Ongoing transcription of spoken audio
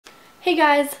Hey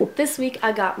guys, this week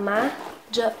I got my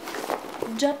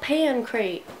Japan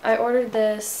crate. I ordered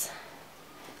this,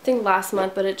 I think last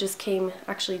month, but it just came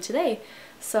actually today.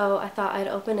 So I thought I'd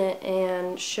open it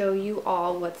and show you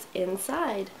all what's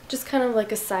inside. Just kind of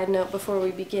like a side note before we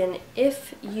begin,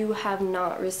 if you have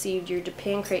not received your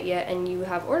Japan crate yet and you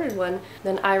have ordered one,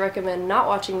 then I recommend not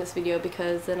watching this video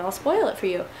because then I'll spoil it for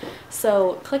you.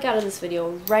 So click out of this video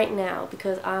right now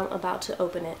because I'm about to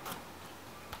open it.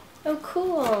 Oh,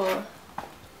 cool.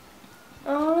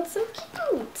 Oh, it's so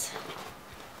cute.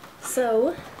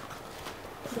 So,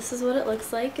 this is what it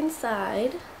looks like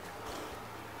inside.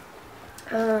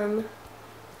 Oh,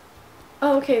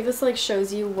 okay, this like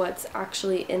shows you what's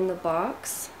actually in the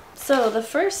box. So, the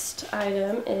first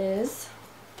item is,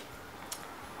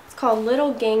 it's called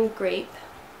Little Gang Grape.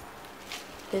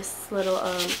 This little,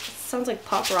 it sounds like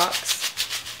Pop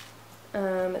Rocks.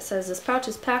 It says, this pouch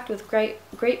is packed with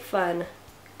great fun.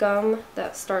 Gum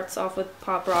that starts off with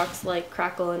Pop Rocks like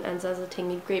crackle and ends as a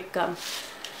tangy grape gum.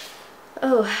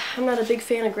 Oh, I'm not a big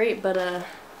fan of grape, but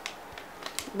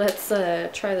let's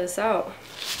try this out.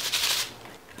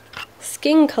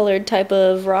 Skin colored type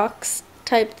of rocks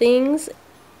type things.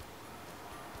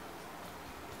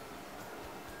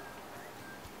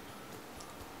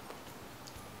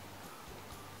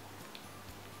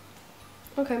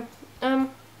 Okay. Oh,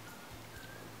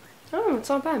 it's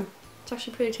not bad. It's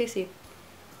actually pretty tasty.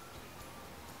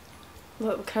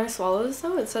 What, can I swallow this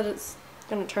though? It said it's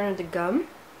gonna turn into gum.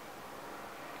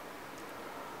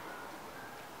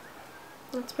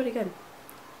 That's pretty good.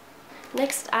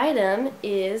 Next item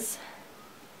is,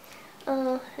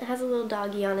 it has a little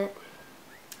doggy on it.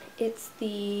 It's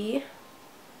the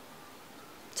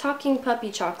Talking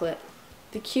Puppy Chocolate.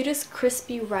 The cutest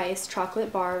crispy rice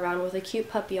chocolate bar around with a cute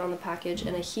puppy on the package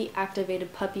and a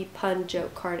heat-activated puppy pun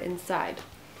joke card inside.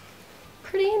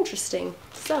 Pretty interesting.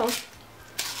 So,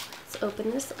 let's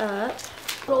open this up.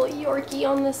 Little Yorkie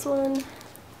on this one.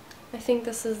 I think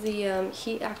this is the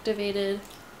heat-activated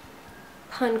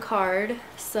pun card,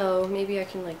 so maybe I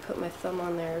can like put my thumb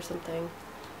on there or something.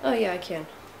 Oh yeah, I can.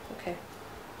 Okay.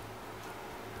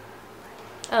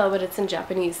 Oh, but it's in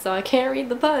Japanese, so I can't read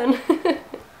the pun.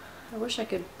 I wish I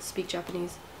could speak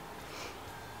Japanese.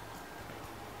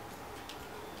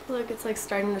 Look, it's like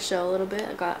starting to show a little bit.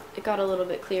 It got a little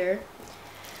bit clearer.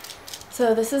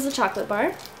 So this is a chocolate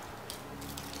bar.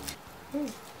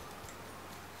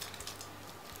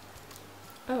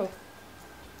 Oh.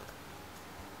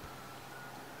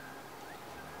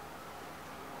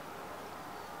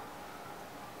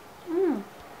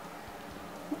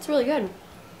 It's really good.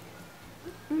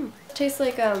 It tastes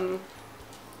like, if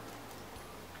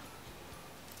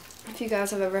you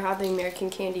guys have ever had the American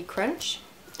Candy Crunch,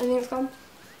 I think it's called.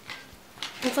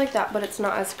 It's like that, but it's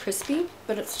not as crispy,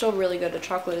 but it's still really good. The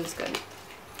chocolate is good.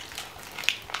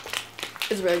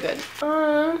 It's really good.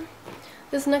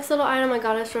 This next little item I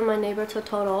got is from my neighbor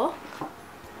Totoro.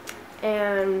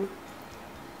 And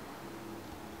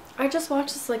I just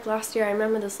watched this like last year. I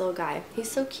remember this little guy. He's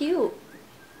so cute.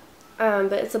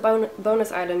 But it's a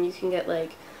bonus item. You can get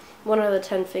like 1 out of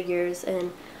 10 figures,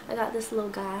 and I got this little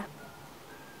guy.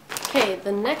 Okay,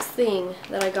 the next thing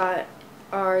that I got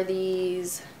are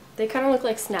these, they kind of look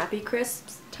like Snappy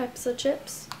Crisps types of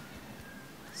chips.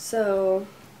 So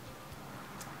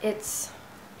it's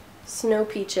Snow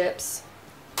Pea chips.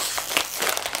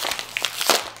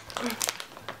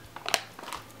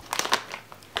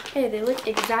 Hey, they look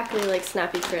exactly like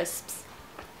Snappy Crisps.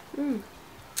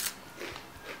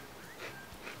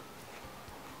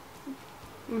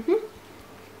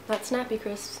 That's Snappy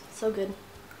Crisps. So good.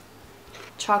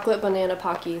 Chocolate banana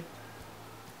Pocky.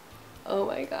 Oh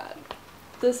my god.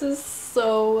 This is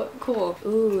so cool.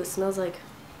 Ooh, it smells like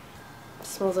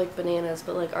bananas,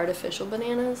 but like artificial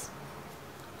bananas.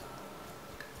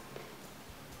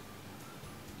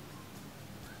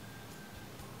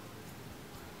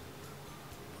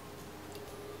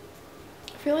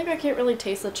 I feel like I can't really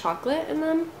taste the chocolate in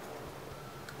them.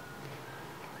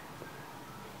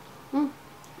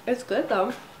 It's good though.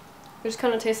 It just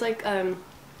kind of tastes like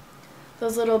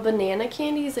those little banana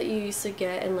candies that you used to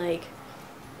get, and like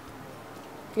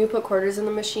you put quarters in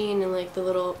the machine and like the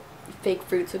little fake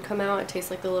fruits would come out. It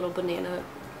tastes like the little banana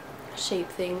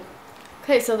shaped thing.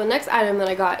 Okay, so the next item that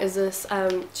I got is this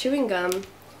chewing gum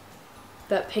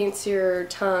that paints your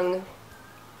tongue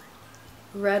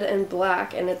red and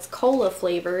black, and it's cola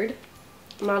flavored.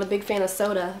 I'm not a big fan of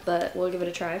soda, but we'll give it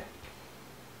a try.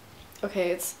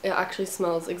 Okay, it actually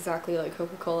smells exactly like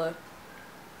Coca-Cola.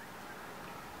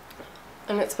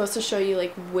 And it's supposed to show you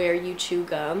like where you chew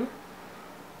gum.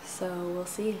 So we'll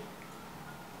see.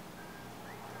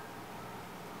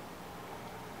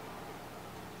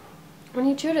 when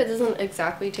you chew it, it doesn't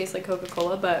exactly taste like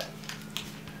Coca-Cola, but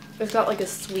it's got like a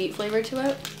sweet flavor to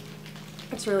it.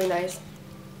 It's really nice.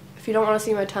 If you don't want to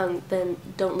see my tongue, then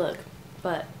don't look,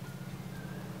 but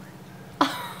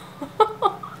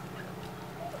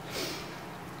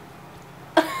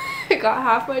I got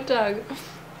half my tongue.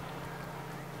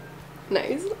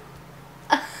 Nice.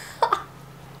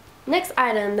 Next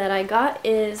item that I got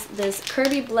is this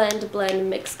Kirby Blend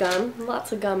Mix Gum.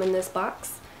 Lots of gum in this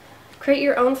box. Create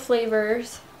your own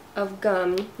flavors of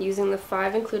gum using the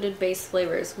 5 included base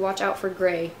flavors. Watch out for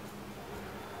gray.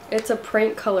 It's a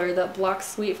prank color that blocks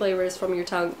sweet flavors from your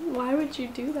tongue. Why would you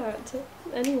do that to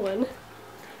anyone?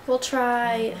 We'll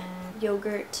try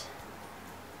yogurt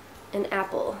and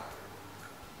apple.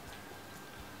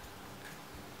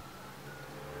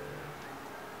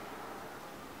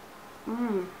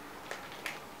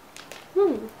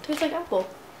 Tastes like apple,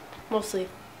 mostly.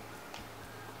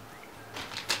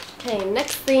 Okay,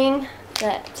 next thing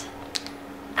that,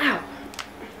 ow.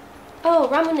 Oh,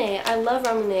 Ramune. I love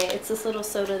Ramune. It's this little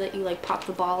soda that you like pop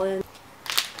the ball in.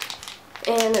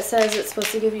 And it says it's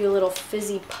supposed to give you a little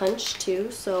fizzy punch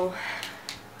too, so.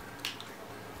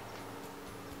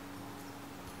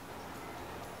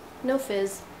 No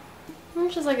fizz.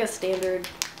 It's just like a standard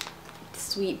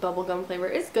sweet bubblegum flavor.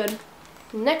 It's good.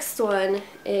 Next one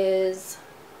is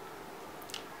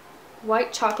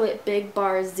White Chocolate Big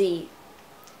Bar Z.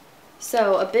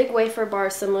 So, a big wafer bar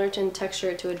similar in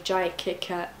texture to a giant Kit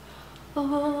Kat.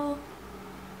 Oh.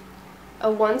 A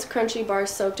once crunchy bar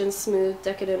soaked in smooth,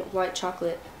 decadent white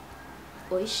chocolate.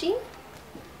 Oishi?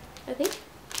 I think.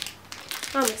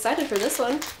 I'm excited for this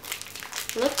one.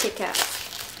 Love Kit Kat.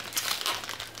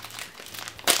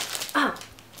 Ah!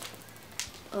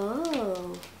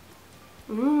 Oh.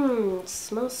 Mmm,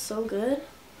 smells so good.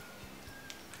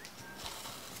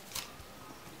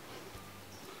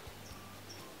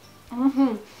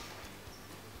 Mm-hmm.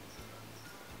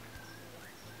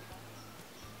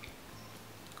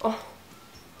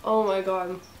 Oh my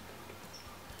god.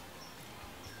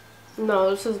 No,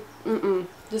 this is,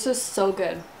 this is so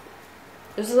good.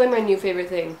 This is like my new favorite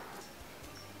thing.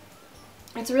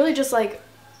 It's really just like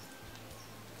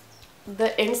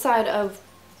the inside of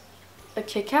a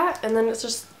Kit Kat, and then it's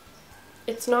just,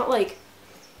 it's not like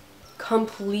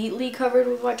completely covered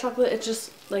with white chocolate. It's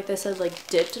just, like they said, like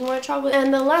dipped in white chocolate.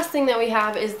 And the last thing that we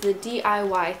have is the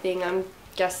DIY thing, I'm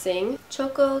guessing.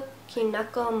 Choco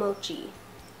Kinako Mochi.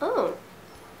 Oh.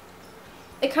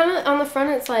 It kind of, on the front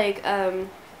it's like,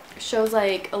 shows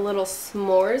like a little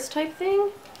s'mores type thing.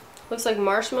 Looks like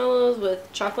marshmallows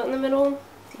with chocolate in the middle.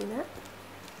 See that?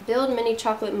 Build mini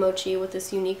chocolate mochi with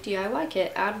this unique DIY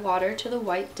kit. Add water to the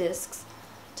white discs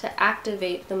to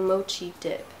activate the mochi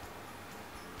dip.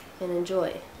 And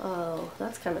enjoy. Oh,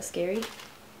 that's kind of scary.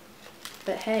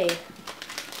 But hey,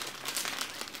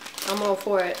 I'm all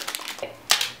for it.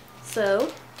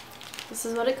 So, this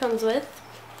is what it comes with.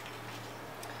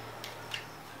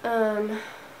 I'm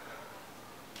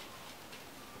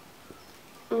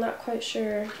not quite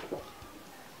sure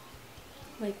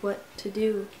like what to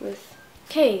do with.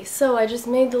 Okay, so I just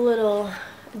made the little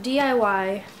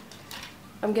DIY.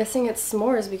 I'm guessing it's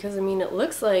s'mores because I mean it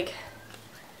looks like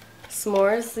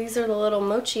s'mores. These are the little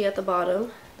mochi at the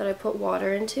bottom that I put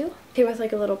water into. Came with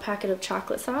like a little packet of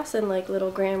chocolate sauce and like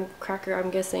little graham cracker, I'm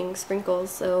guessing,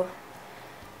 sprinkles. So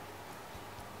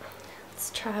let's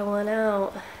try one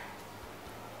out.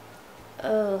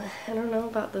 Oh, I don't know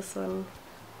about this one.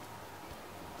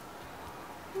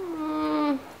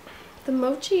 The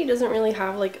mochi doesn't really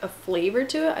have like a flavor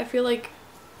to it. I feel like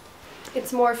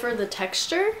it's more for the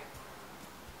texture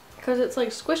because it's like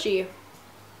squishy.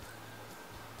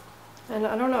 And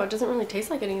I don't know, it doesn't really taste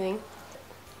like anything.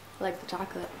 I like the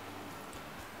chocolate.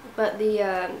 But the,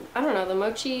 I don't know, the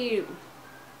mochi,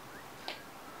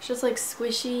 it's just like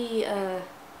squishy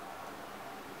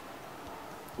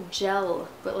gel,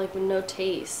 but like with no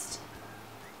taste.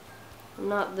 I'm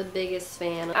not the biggest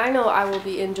fan. I know I will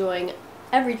be enjoying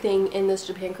everything in this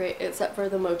Japan crate except for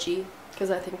the mochi, because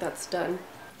I think that's done.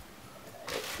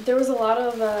 There was a lot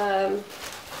of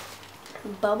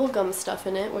bubblegum stuff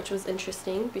in it, which was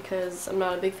interesting because I'm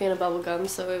not a big fan of bubblegum,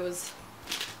 so it was,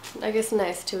 I guess,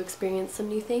 nice to experience some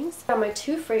new things. Now, my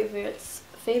two favorites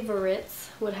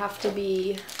would have to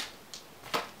be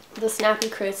the Snappy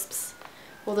Crisps,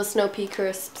 well, the Snow Pea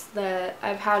Crisps that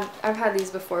I've had these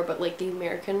before, but like the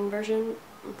American version,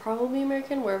 probably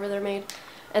American, wherever they're made.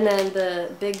 And then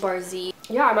the Big Bar Z.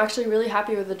 Yeah, I'm actually really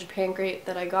happy with the Japan crate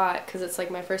that I got because it's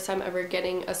like my first time ever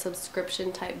getting a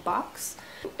subscription type box.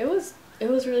 It was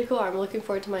really cool. I'm looking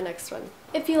forward to my next one.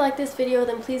 If you like this video,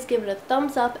 then please give it a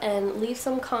thumbs up and leave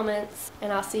some comments,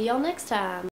 and I'll see y'all next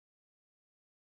time.